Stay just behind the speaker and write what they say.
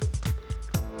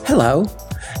Hello,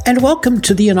 and welcome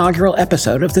to the inaugural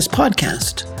episode of this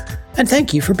podcast. And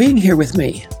thank you for being here with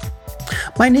me.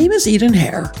 My name is Eden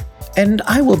Hare, and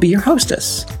I will be your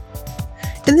hostess.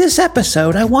 In this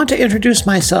episode, I want to introduce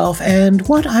myself and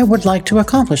what I would like to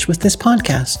accomplish with this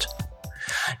podcast.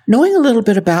 Knowing a little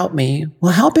bit about me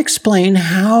will help explain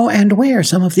how and where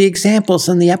some of the examples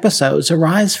in the episodes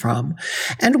arise from,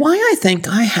 and why I think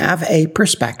I have a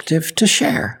perspective to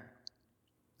share.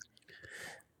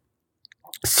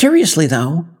 Seriously,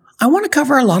 though, I want to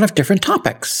cover a lot of different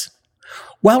topics.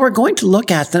 While we're going to look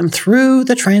at them through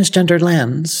the transgender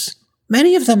lens,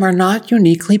 many of them are not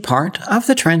uniquely part of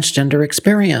the transgender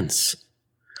experience.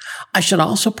 I should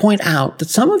also point out that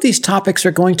some of these topics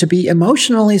are going to be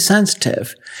emotionally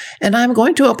sensitive, and I'm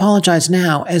going to apologize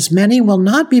now, as many will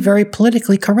not be very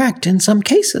politically correct in some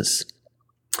cases.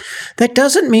 That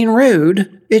doesn't mean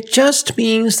rude, it just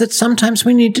means that sometimes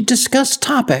we need to discuss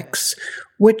topics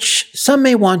which some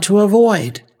may want to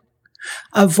avoid.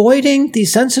 Avoiding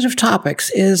these sensitive topics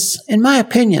is, in my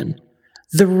opinion,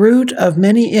 the root of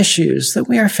many issues that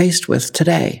we are faced with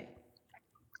today.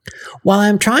 While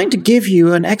I'm trying to give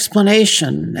you an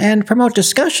explanation and promote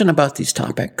discussion about these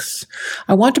topics,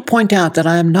 I want to point out that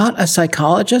I am not a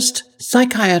psychologist,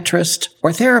 psychiatrist,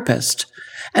 or therapist,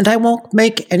 and I won't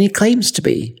make any claims to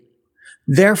be.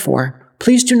 Therefore,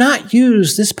 please do not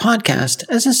use this podcast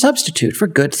as a substitute for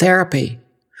good therapy.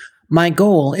 My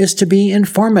goal is to be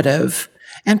informative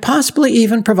and possibly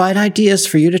even provide ideas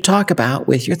for you to talk about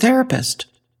with your therapist.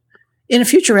 In a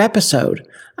future episode,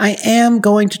 I am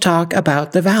going to talk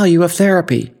about the value of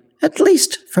therapy, at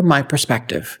least from my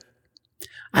perspective.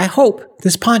 I hope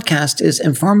this podcast is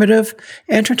informative,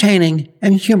 entertaining,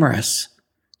 and humorous.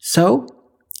 So,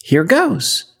 here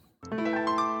goes.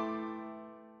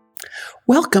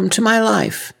 Welcome to my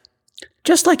life.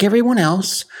 Just like everyone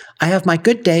else, I have my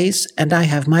good days and I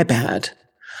have my bad.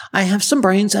 I have some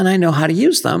brains and I know how to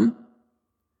use them,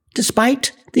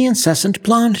 despite the incessant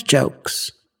blonde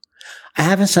jokes. I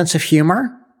have a sense of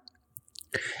humor,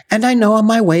 and I know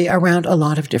my way around a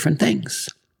lot of different things.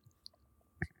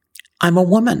 I'm a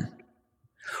woman.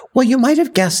 Well, you might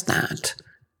have guessed that,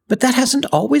 but that hasn't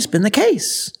always been the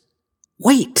case.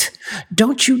 Wait,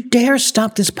 don't you dare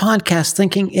stop this podcast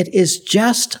thinking it is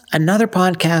just another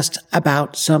podcast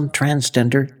about some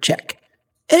transgender chick.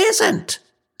 It isn't.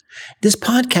 This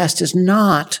podcast is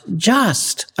not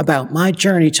just about my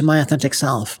journey to my authentic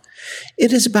self.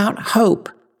 It is about hope,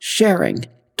 sharing,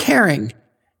 caring,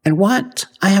 and what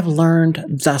I have learned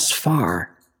thus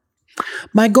far.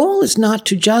 My goal is not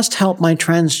to just help my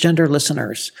transgender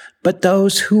listeners, but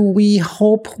those who we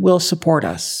hope will support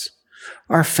us.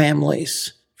 Our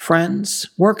families, friends,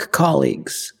 work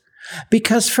colleagues,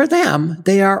 because for them,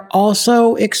 they are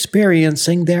also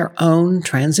experiencing their own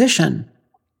transition.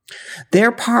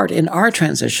 Their part in our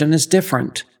transition is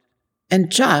different and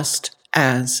just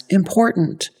as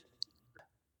important.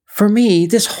 For me,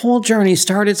 this whole journey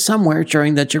started somewhere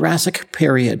during the Jurassic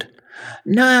period.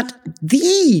 Not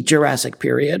the Jurassic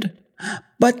period,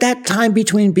 but that time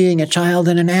between being a child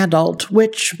and an adult,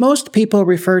 which most people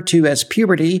refer to as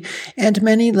puberty, and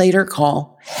many later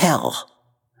call hell.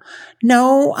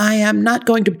 No, I am not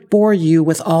going to bore you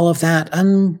with all of that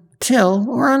until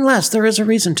or unless there is a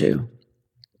reason to.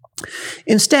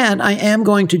 Instead, I am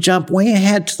going to jump way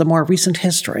ahead to the more recent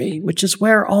history, which is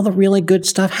where all the really good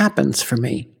stuff happens for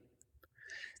me.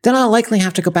 Then I'll likely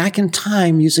have to go back in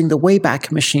time using the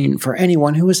Wayback Machine for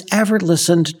anyone who has ever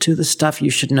listened to the Stuff You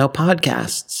Should Know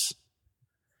podcasts.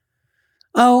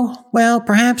 Oh, well,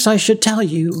 perhaps I should tell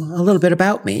you a little bit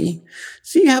about me,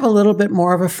 so you have a little bit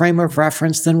more of a frame of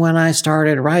reference than when I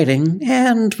started writing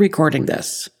and recording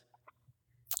this.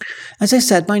 As I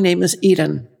said, my name is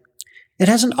Eden. It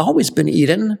hasn't always been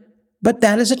Eden, but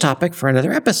that is a topic for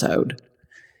another episode.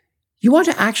 You want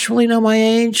to actually know my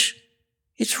age?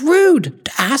 It's rude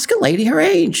to ask a lady her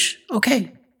age.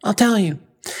 Okay, I'll tell you.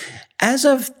 As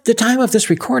of the time of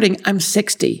this recording, I'm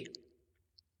 60.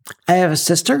 I have a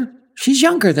sister. She's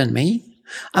younger than me.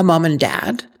 A mom and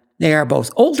dad. They are both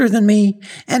older than me.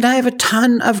 And I have a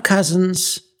ton of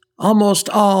cousins, almost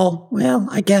all, well,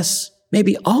 I guess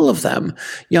maybe all of them,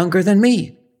 younger than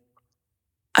me.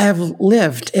 I have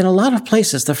lived in a lot of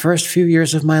places the first few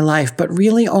years of my life, but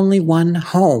really only one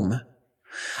home.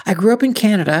 I grew up in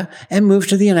Canada and moved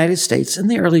to the United States in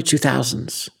the early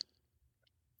 2000s.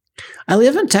 I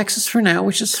live in Texas for now,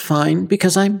 which is fine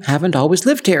because I haven't always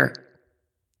lived here.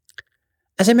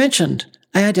 As I mentioned,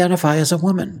 I identify as a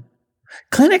woman.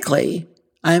 Clinically,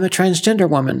 I am a transgender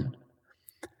woman.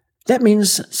 That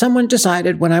means someone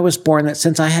decided when I was born that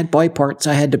since I had boy parts,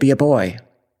 I had to be a boy.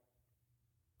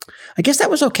 I guess that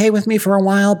was okay with me for a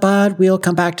while, but we'll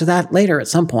come back to that later at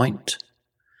some point.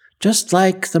 Just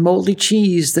like the moldy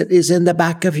cheese that is in the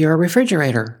back of your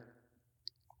refrigerator.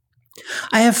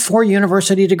 I have 4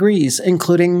 university degrees,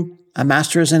 including a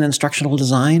master's in instructional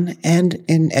design and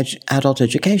in adult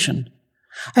education.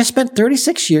 I spent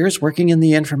 36 years working in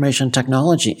the information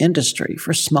technology industry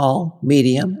for small,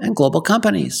 medium, and global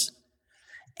companies.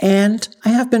 And I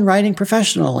have been writing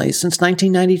professionally since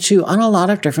 1992 on a lot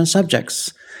of different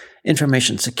subjects: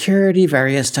 information security,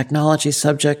 various technology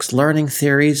subjects, learning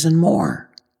theories, and more.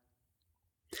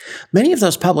 Many of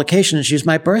those publications use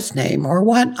my birth name, or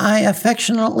what I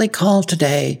affectionately call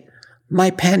today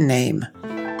my pen name.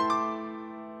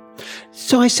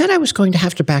 So I said I was going to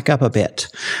have to back up a bit.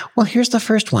 Well, here's the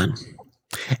first one.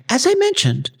 As I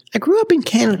mentioned, I grew up in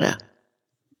Canada,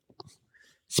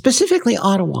 specifically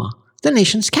Ottawa, the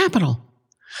nation's capital.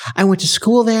 I went to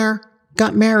school there,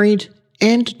 got married,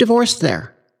 and divorced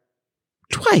there.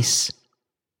 Twice.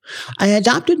 I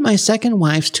adopted my second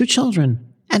wife's 2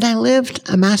 children, and I lived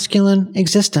a masculine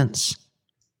existence.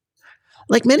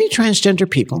 Like many transgender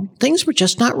people, things were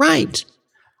just not right.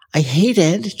 I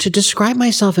hated to describe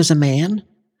myself as a man.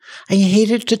 I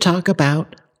hated to talk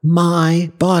about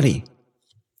my body.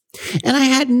 And I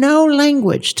had no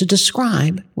language to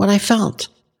describe what I felt.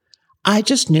 I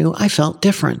just knew I felt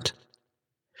different.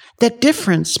 That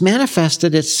difference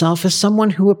manifested itself as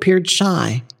someone who appeared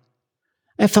shy.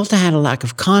 I felt I had a lack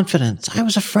of confidence. I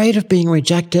was afraid of being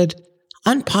rejected,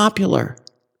 unpopular.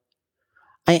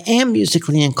 I am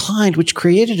musically inclined, which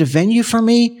created a venue for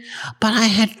me, but I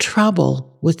had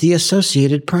trouble with the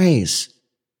associated praise.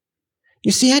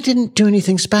 You see, I didn't do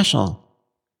anything special.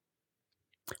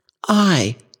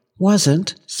 I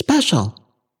wasn't special.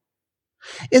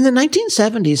 In the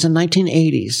 1970s and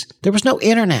 1980s, there was no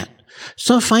internet,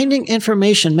 so finding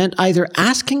information meant either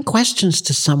asking questions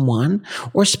to someone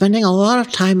or spending a lot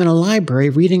of time in a library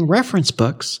reading reference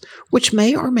books, which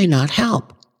may or may not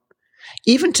help.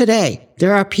 Even today,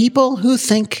 there are people who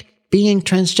think being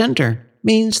transgender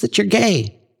means that you're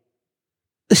gay.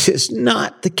 This is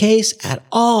not the case at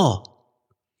all.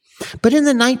 But in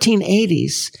the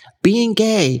 1980s, being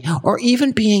gay, or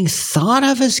even being thought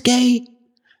of as gay,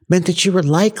 meant that you were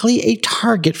likely a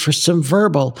target for some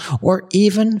verbal or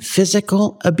even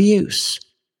physical abuse.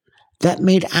 That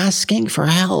made asking for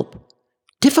help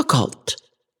difficult,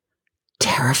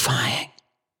 terrifying.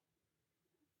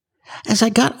 As I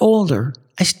got older,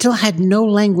 I still had no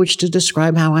language to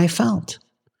describe how I felt.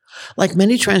 Like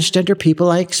many transgender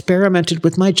people, I experimented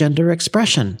with my gender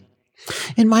expression.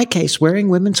 In my case, wearing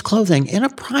women's clothing in a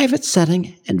private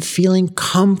setting and feeling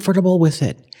comfortable with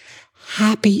it,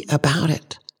 happy about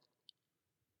it.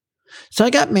 So I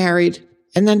got married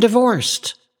and then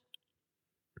divorced.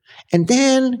 And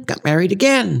then got married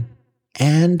again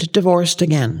and divorced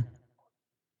again.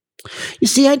 You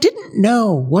see, I didn't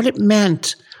know what it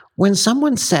meant when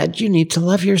someone said you need to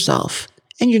love yourself,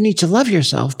 and you need to love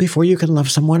yourself before you can love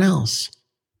someone else.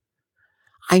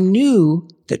 I knew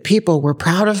that people were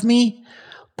proud of me,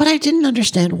 but I didn't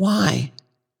understand why.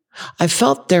 I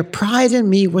felt their pride in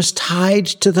me was tied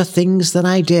to the things that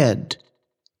I did.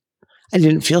 I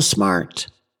didn't feel smart.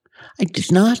 I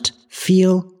did not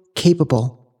feel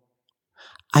capable.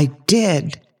 I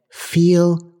did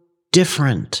feel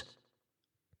different.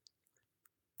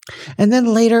 And then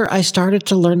later, I started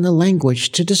to learn the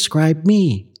language to describe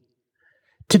me,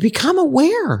 to become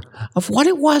aware of what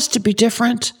it was to be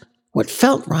different, what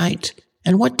felt right,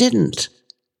 and what didn't.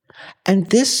 And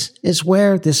this is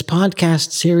where this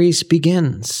podcast series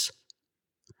begins.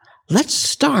 Let's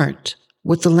start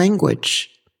with the language,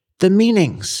 the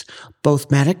meanings,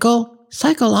 both medical,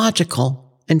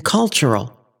 psychological, and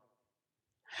cultural.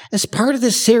 As part of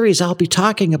this series, I'll be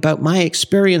talking about my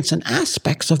experience and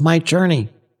aspects of my journey,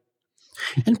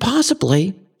 and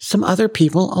possibly some other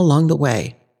people along the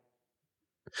way.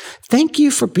 Thank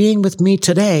you for being with me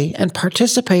today and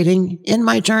participating in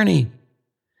my journey.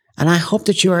 And I hope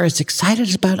that you are as excited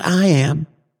as I am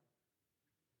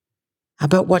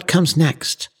about what comes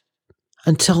next.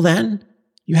 Until then,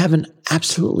 you have an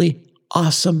absolutely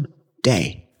awesome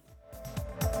day.